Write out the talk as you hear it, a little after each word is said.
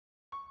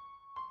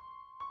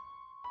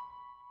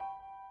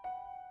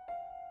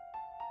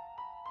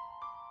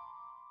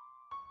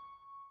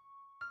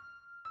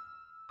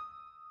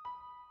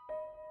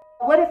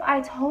What if I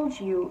told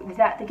you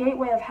that the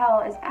gateway of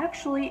hell is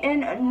actually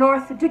in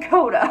North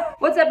Dakota?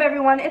 What's up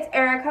everyone, it's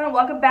Erica and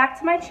welcome back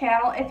to my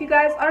channel. If you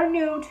guys are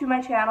new to my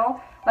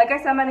channel, like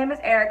I said, my name is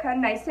Erica.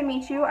 Nice to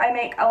meet you. I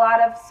make a lot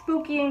of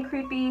spooky and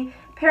creepy,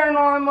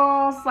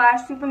 paranormal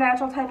 /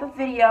 supernatural type of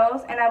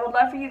videos, and I would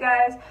love for you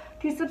guys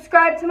to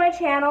subscribe to my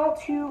channel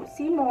to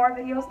see more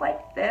videos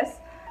like this.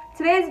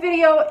 Today's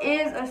video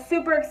is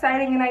super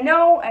exciting, and I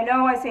know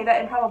I say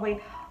that in probably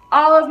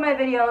all of my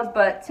videos,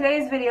 but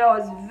today's video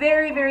is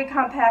very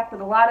compact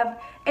with a lot of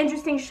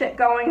interesting shit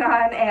going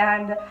on,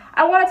 and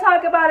I want to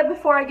talk about it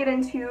before I get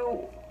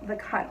into the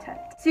content.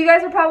 So you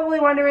guys are probably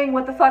wondering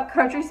what the fuck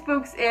Country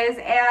Spooks is,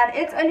 and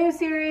it's a new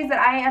series that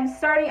I am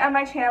starting on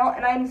my channel,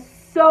 and I'm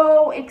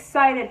so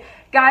excited.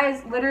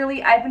 Guys,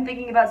 literally, I've been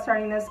thinking about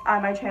starting this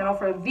on my channel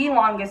for the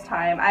longest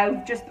time.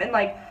 I've just been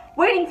like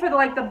waiting for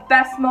the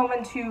best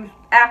moment to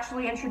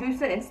actually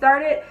introduce it and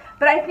start it,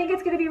 but I think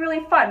it's going to be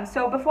really fun.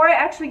 So before I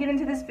actually get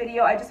into this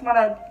video, I just want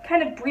to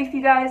kind of brief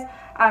you guys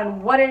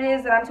on what it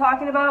is that I'm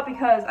talking about,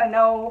 because I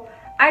know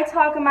I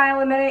talk a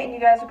mile a minute and you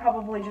guys are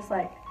probably just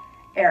like,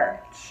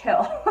 Air,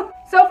 chill.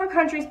 So for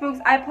Country Spooks,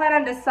 I plan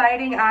on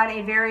deciding on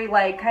a very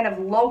kind of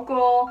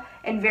local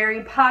and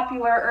very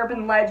popular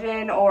urban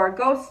legend or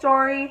ghost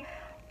story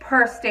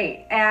per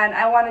state, and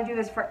I want to do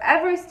this for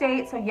every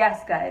state. So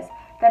yes guys,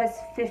 that is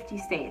 50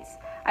 states.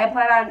 I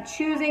plan on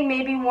choosing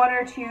maybe one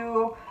or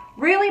two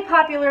really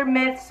popular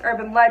myths,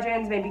 urban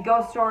legends, maybe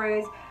ghost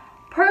stories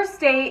per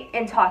state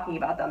and talking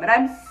about them. And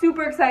I'm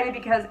super excited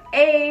because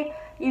A,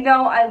 you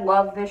know, I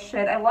love this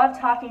shit. I love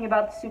talking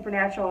about the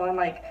supernatural and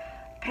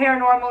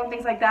paranormal and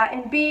things like that.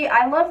 And B,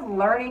 I love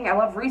learning, I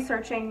love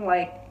researching.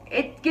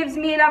 It gives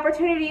me an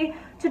opportunity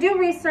to do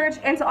research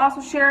and to also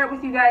share it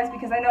with you guys,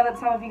 because I know that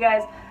some of you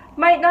guys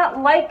might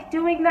not like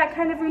doing that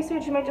kind of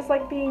research. You might just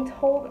like being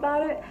told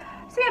about it.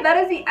 So yeah, that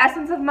is the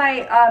essence of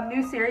my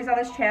new series on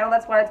this channel.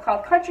 That's why it's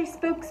called Country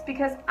Spooks,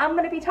 because I'm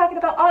going to be talking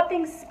about all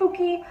things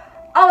spooky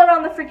all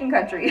around the freaking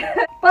country.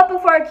 But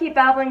before I keep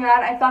babbling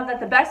on, I thought that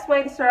the best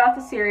way to start off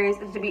the series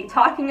is to be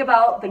talking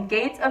about the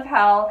gates of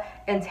hell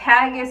in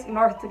Tagus,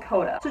 North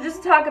Dakota. So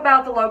just to talk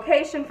about the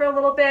location for a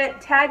little bit,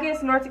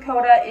 Tagus, North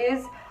Dakota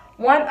is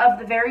one of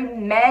the very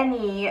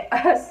many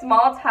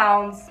small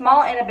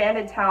and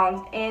abandoned towns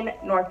in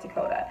North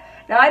Dakota.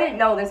 Now, I didn't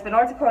know this, but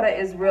North Dakota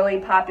is really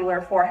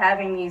popular for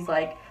having these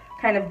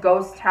kind of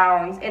ghost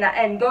towns,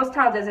 and ghost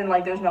towns as in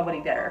there's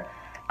nobody there.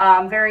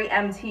 Very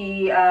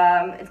empty.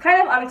 It's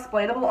kind of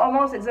unexplainable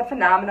almost. It's a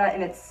phenomena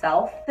in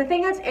itself. The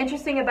thing that's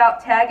interesting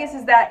about Tagus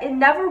is that it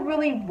never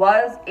really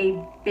was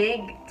a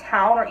big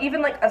town, or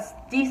even a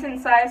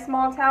decent sized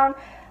small town.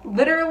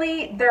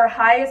 Literally, their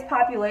highest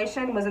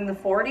population was in the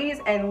 40s,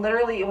 and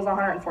literally it was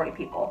 140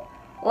 people.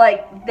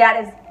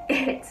 That is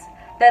it.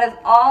 That is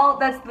all.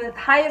 That's the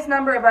highest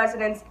number of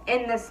residents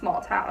in this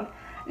small town.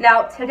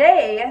 Now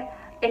today,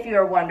 if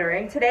you're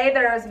wondering, today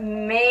there's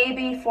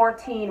maybe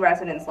 14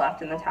 residents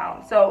left in the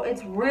town. So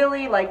it's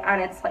really on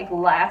its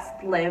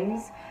last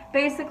limbs,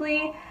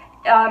 basically.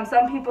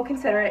 Some people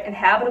consider it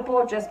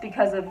inhabitable just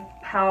because of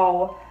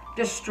how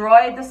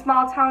destroyed the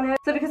small town is.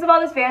 So because of all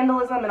this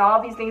vandalism and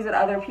all these things that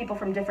other people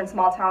from different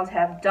small towns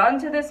have done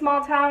to this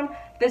small town,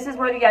 this is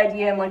where the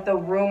idea and the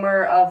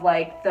rumor of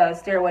the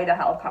stairway to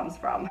hell comes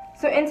from.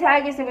 So in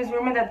Tagus, it was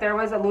rumored that there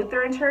was a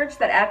Lutheran church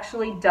that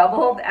actually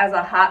doubled as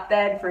a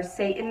hotbed for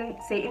Satan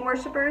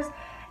worshippers.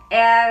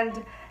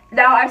 And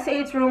now I say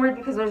it's rumored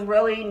because there's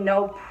really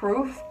no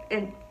proof,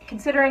 in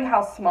considering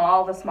how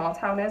small the small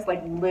town is,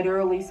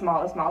 literally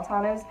small the small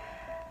town is.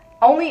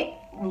 Only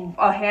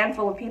a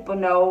handful of people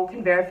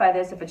can verify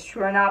this if it's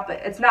true or not, but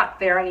it's not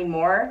there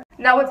anymore.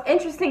 Now what's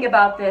interesting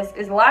about this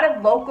is a lot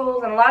of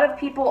locals and a lot of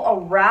people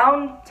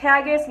around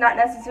Tagus, not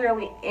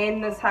necessarily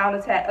in the town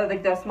of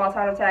the small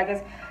town of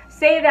Tagus,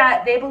 say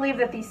that they believe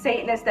that these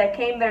Satanists that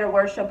came there to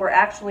worship were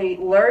actually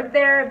lured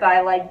there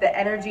by the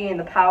energy and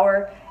the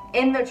power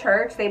in the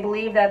church. They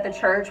believe that the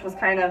church was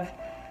kind of,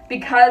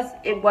 because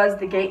it was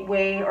the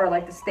gateway or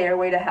the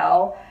stairway to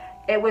hell,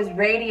 it was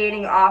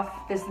radiating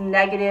off this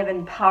negative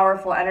and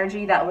powerful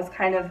energy that was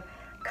kind of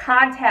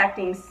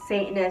contacting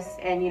Satanists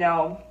and,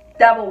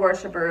 devil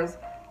worshippers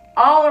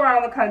all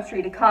around the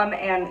country to come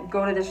and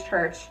go to this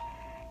church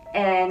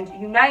and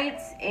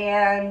unite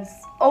and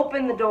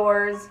open the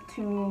doors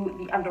to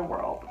the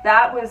underworld.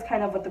 That was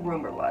kind of what the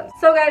rumor was.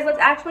 So guys, let's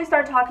actually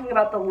start talking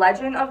about the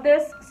legend of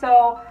this.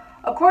 So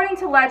according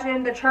to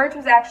legend, the church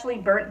was actually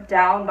burnt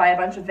down by a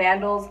bunch of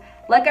vandals.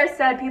 Like I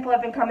said, people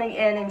have been coming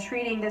in and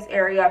treating this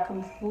area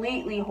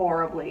completely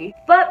horribly.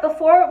 But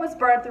before it was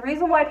burnt, the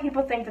reason why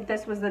people think that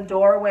this was the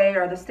doorway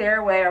or the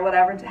stairway or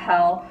whatever to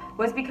hell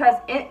was because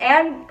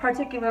and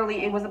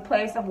particularly it was a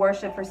place of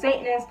worship for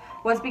Satanists,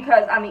 was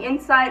because on the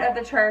inside of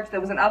the church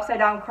there was an upside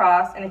down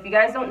cross. And if you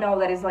guys don't know,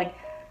 that is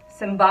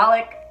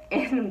symbolic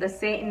in the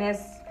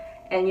Satanists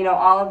and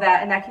all of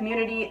that in that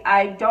community.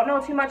 I don't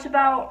know too much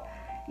about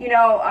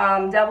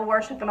devil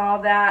worship and all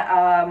of that.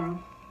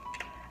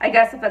 I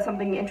guess if that's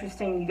something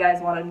interesting you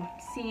guys want to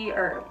see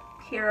or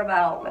hear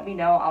about, let me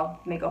know. I'll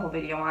make a whole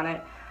video on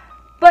it.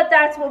 But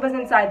that's what was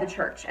inside the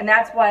church, and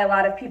that's why a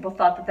lot of people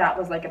thought that that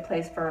was like a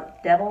place for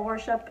devil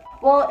worship.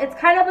 Well, it's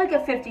kind of like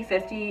a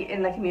 50-50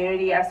 in the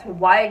community as to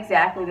why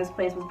exactly this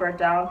place was burnt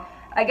down.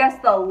 I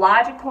guess the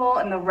logical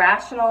and the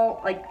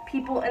rational, like,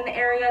 people in the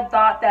area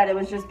thought that it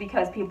was just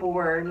because people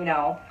were, you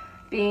know,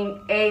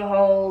 being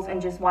a-holes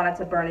and just wanted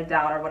to burn it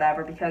down or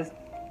whatever, because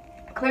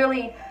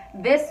clearly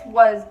this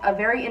was a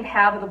very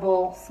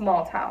inhabitable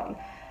small town.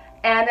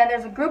 And then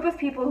there's a group of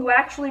people who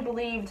actually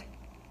believed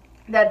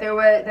that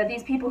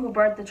these people who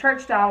burnt the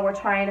church down were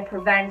trying to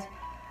prevent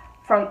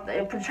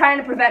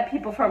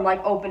people from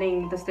like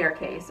opening the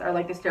staircase or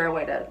like the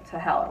stairway to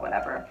hell or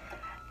whatever.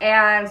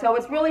 And so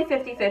it's really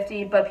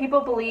 50-50, but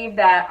people believe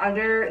that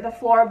under the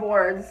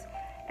floorboards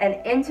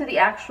and into the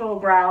actual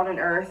ground and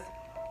earth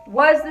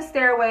was the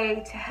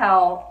stairway to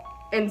hell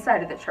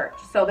inside of the church.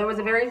 So there was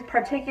a very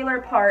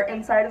particular part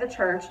inside of the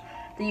church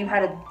that you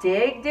had to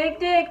dig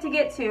to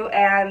get to,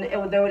 and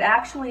there would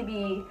actually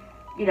be,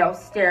 you know,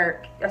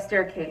 a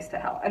staircase to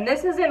hell. And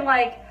this isn't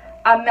like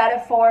a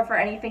metaphor for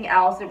anything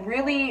else. It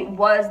really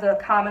was the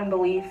common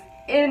belief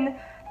in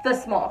the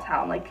small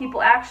town. Like,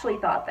 people actually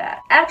thought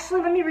that.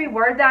 Actually, let me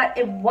reword that.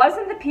 It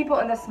wasn't the people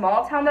in the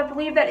small town that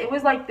believed that. It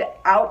was like the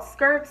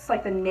outskirts,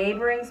 like the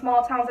neighboring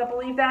small towns that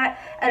believed that.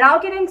 And I'll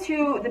get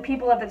into the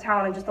people of the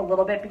town in just a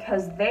little bit,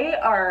 because they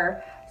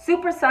are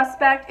super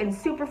suspect and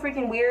super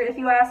freaking weird, if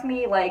you ask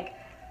me. Like,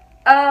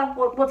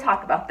 we'll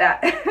talk about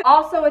that.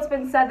 Also, it's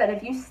been said that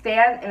if you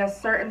stand in a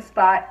certain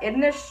spot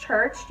in this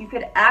church, you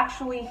could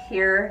actually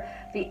hear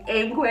the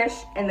anguish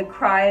and the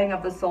crying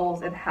of the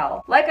souls in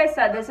hell. Like I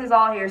said, this is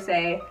all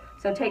hearsay,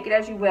 so take it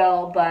as you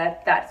will,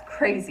 but that's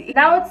crazy.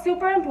 Now, it's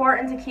super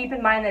important to keep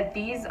in mind that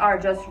these are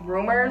just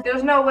rumors.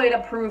 There's no way to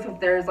prove if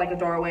there's like a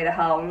doorway to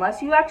hell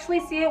unless you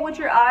actually see it with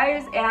your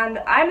eyes, and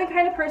I'm the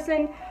kind of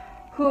person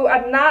who,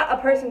 I'm not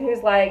a person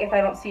who's like, if I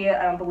don't see it,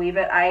 I don't believe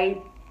it.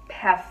 I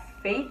have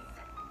faith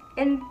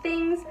in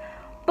things,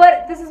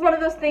 but this is one of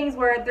those things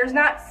where there's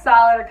not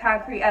solid or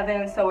concrete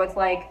evidence, so it's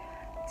like,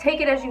 take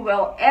it as you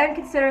will, and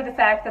consider the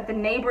fact that the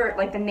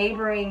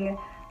neighboring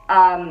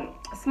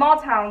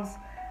small towns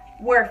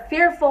were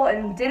fearful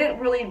and didn't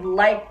really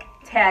like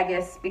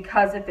Tagus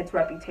because of its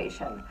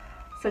reputation.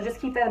 So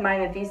just keep that in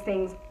mind, that these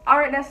things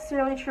aren't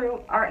necessarily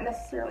true, aren't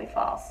necessarily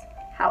false.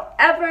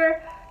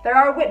 However, there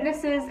are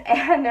witnesses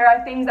and there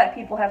are things that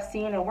people have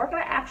seen, and we're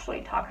going to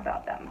actually talk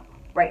about them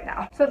right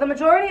now. So the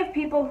majority of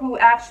people who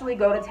actually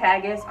go to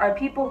Tagus are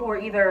people who are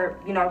either,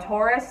 you know,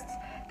 tourists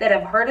that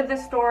have heard of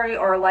this story,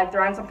 or like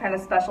they're on some kind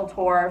of special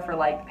tour for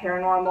like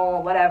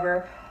paranormal,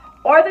 whatever,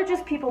 or they're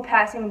just people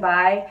passing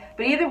by.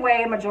 But either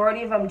way, a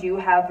majority of them do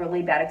have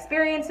really bad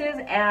experiences,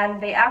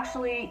 and they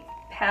actually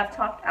have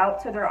talked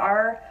out to, there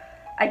are,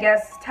 I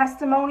guess,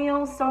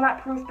 testimonials, so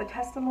not proof, but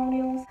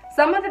testimonials.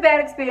 Some of the bad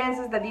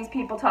experiences that these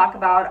people talk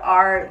about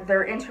are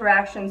their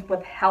interactions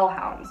with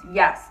hellhounds.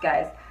 Yes,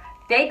 guys.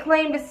 They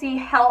claim to see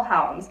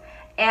hellhounds,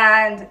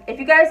 and if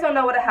you guys don't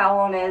know what a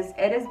hellhound is,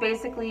 it is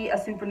basically a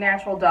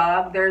supernatural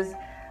dog.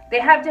 They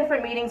have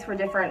different meanings for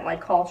different like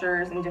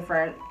cultures and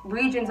different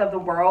regions of the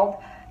world,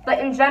 but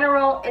in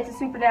general, it's a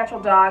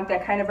supernatural dog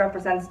that kind of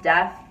represents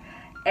death,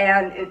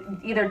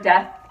 and either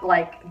death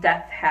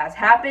has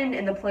happened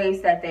in the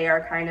place that they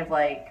are kind of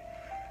like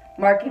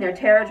marking their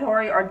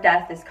territory, or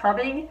death is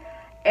coming,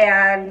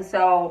 and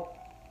so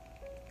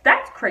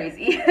that's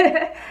crazy.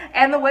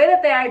 And the way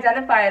that they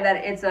identify that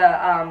it's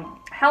a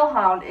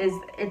hellhound is,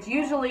 it's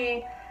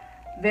usually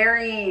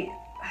very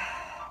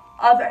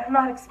I'm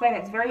not explaining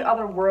it, it's very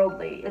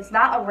otherworldly. It's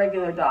not a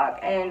regular dog,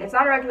 and it's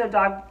not a regular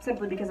dog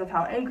simply because of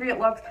how angry it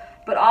looks,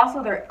 but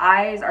also their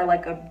eyes are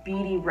like a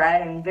beady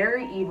red and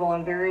very evil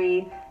and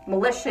very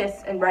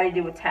malicious and ready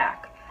to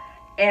attack.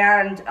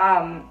 And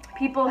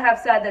people have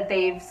said that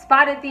they've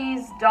spotted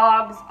these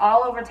dogs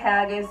all over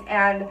Tagus,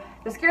 and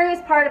the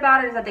scariest part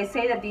about it is that they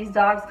say that these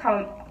dogs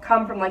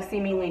come from like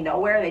seemingly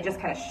nowhere. They just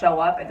kind of show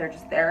up and they're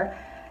just there.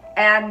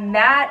 And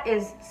that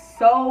is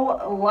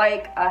so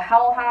like a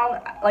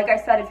hellhound. Like I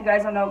said, if you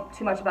guys don't know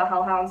too much about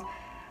hellhounds,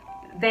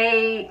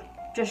 they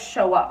just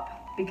show up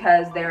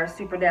because they're a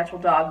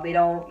supernatural dog. They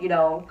don't, you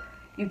know,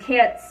 you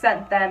can't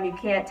scent them, you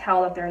can't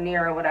tell that they're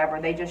near or whatever,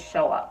 they just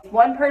show up.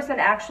 One person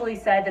actually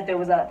said that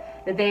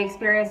that they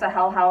experienced a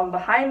hellhound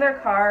behind their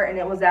car, and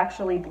it was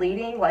actually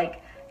bleeding.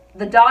 Like,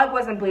 the dog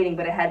wasn't bleeding,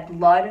 but it had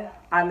blood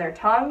on their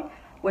tongue,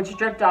 which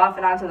dripped off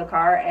and onto the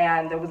car,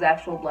 and there was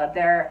actual blood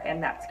there,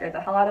 and that scared the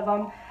hell out of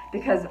them,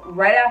 because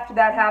right after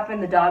that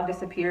happened, the dog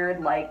disappeared,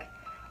 like,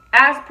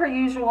 as per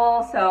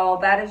usual. So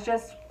that is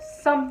just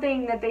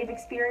something that they've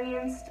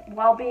experienced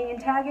while being in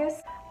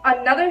Tagus.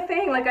 Another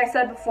thing, like I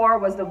said before,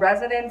 was the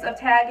residents of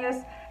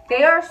Tagus.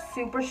 They are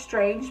super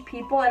strange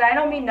people, and I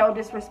don't mean no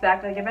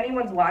disrespect. Like, if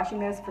anyone's watching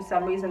this, for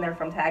some reason they're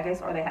from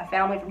Tagus or they have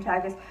family from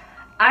Tagus,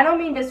 I don't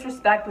mean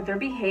disrespect, but their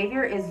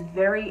behavior is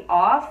very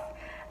off.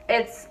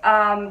 It's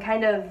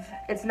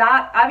it's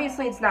not,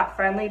 obviously it's not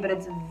friendly, but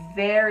it's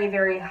very,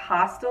 very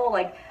hostile.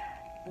 Like,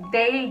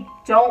 they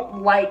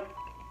don't like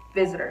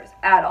visitors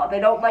at all. They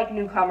don't like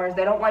newcomers.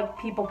 They don't like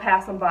people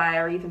passing by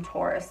or even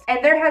tourists.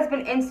 And there has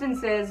been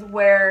instances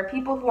where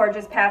people who are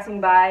just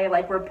passing by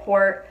like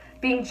report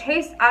being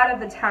chased out of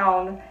the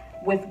town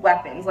with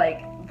weapons.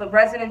 Like the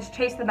residents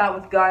chase them out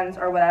with guns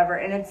or whatever,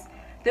 and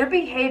their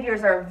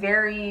behaviors are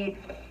very,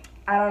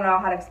 I don't know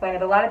how to explain it,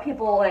 but a lot of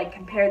people like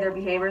compare their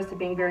behaviors to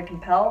being very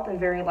compelled and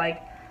very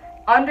like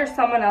under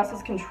someone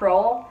else's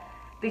control,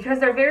 because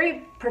they're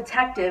very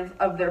protective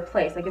of their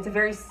place. Like it's a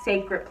very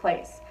sacred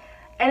place.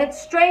 And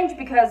it's strange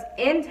because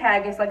in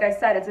Tagus, like I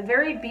said, it's a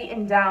very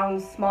beaten down,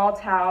 small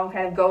town,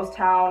 kind of ghost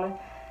town,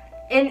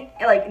 in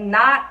like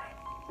not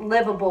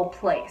livable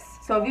place.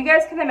 So if you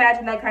guys can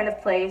imagine that kind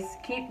of place,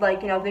 keep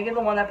like, you know, think of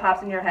the one that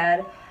pops in your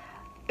head.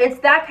 It's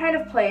that kind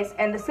of place,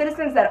 and the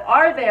citizens that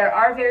are there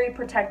are very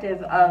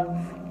protective of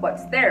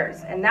what's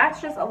theirs, and that's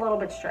just a little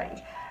bit strange.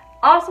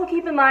 Also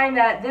keep in mind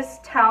that this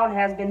town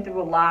has been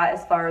through a lot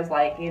as far as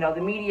like, you know,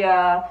 the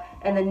media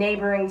and the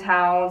neighboring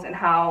towns, and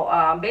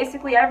how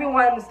basically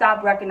everyone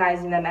stopped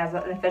recognizing them as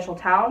an official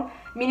town,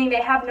 meaning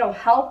they have no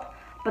help,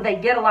 but they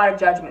get a lot of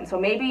judgment. So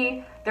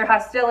maybe their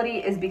hostility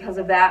is because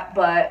of that,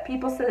 but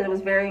people said it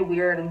was very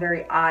weird and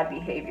very odd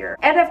behavior.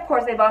 And of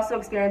course, they've also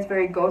experienced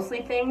very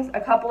ghostly things. A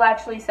couple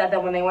actually said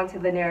that when they went to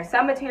the nearest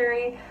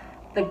cemetery,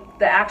 the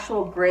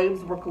actual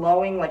graves were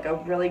glowing like a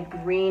really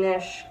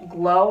greenish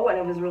glow, and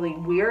it was really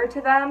weird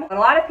to them. And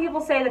a lot of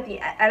people say that the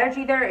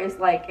energy there is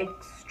like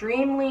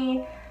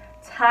extremely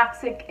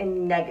toxic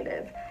and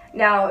negative.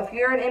 Now, if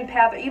you're an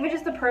empath, or even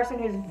just a person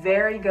who's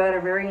very good or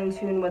very in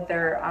tune with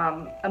their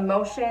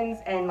emotions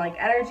and like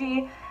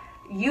energy,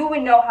 you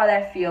would know how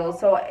that feels.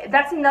 So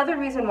that's another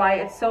reason why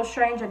it's so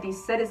strange that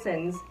these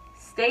citizens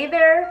stay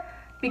there,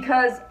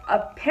 because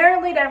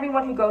apparently to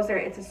everyone who goes there,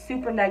 it's a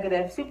super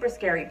negative, super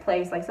scary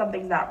place, like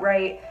something's not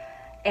right,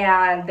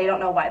 and they don't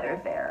know why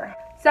they're there.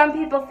 Some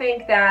people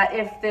think that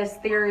if this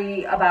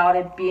theory about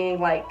it being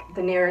like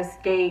the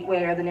nearest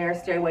gateway or the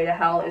nearest stairway to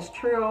hell is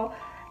true,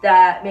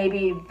 that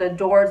maybe the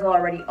doors are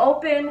already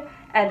open,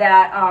 and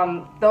that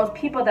those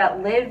people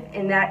that live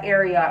in that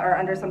area are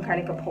under some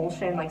kind of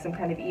compulsion, like some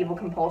kind of evil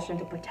compulsion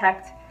to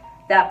protect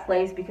that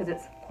place because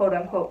it's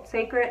quote-unquote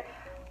sacred.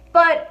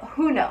 But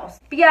who knows?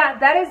 But yeah,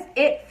 that is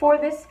it for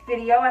this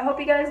video. I hope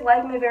you guys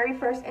liked my very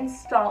first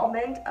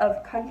installment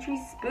of Country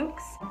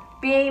Spooks.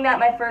 Being that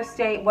my first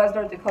state was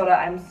North Dakota,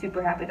 I'm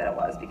super happy that it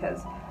was,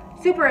 because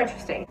super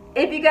interesting.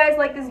 If you guys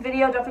like this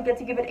video, don't forget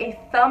to give it a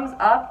thumbs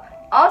up.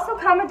 Also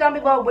comment down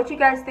below what you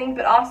guys think,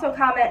 but also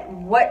comment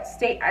what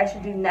state I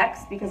should do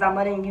next, because I'm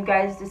letting you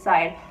guys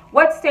decide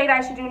what state I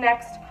should do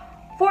next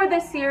for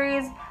this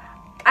series.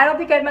 I don't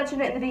think I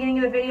mentioned it in the beginning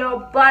of the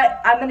video,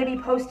 but I'm going to be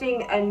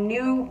posting a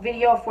new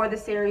video for the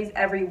series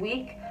every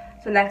week.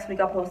 So next week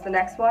I'll post the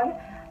next one.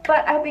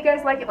 But I hope you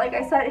guys like it. Like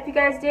I said, if you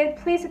guys did,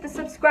 please hit the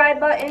subscribe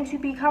button to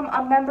become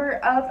a member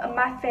of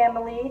my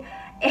family,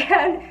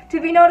 and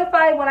to be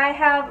notified when I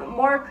have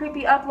more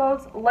creepy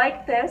uploads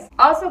like this.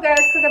 Also guys,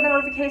 click on the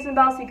notification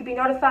bell so you can be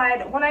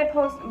notified when I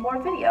post more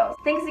videos.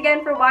 Thanks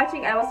again for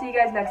watching. I will see you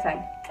guys next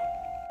time.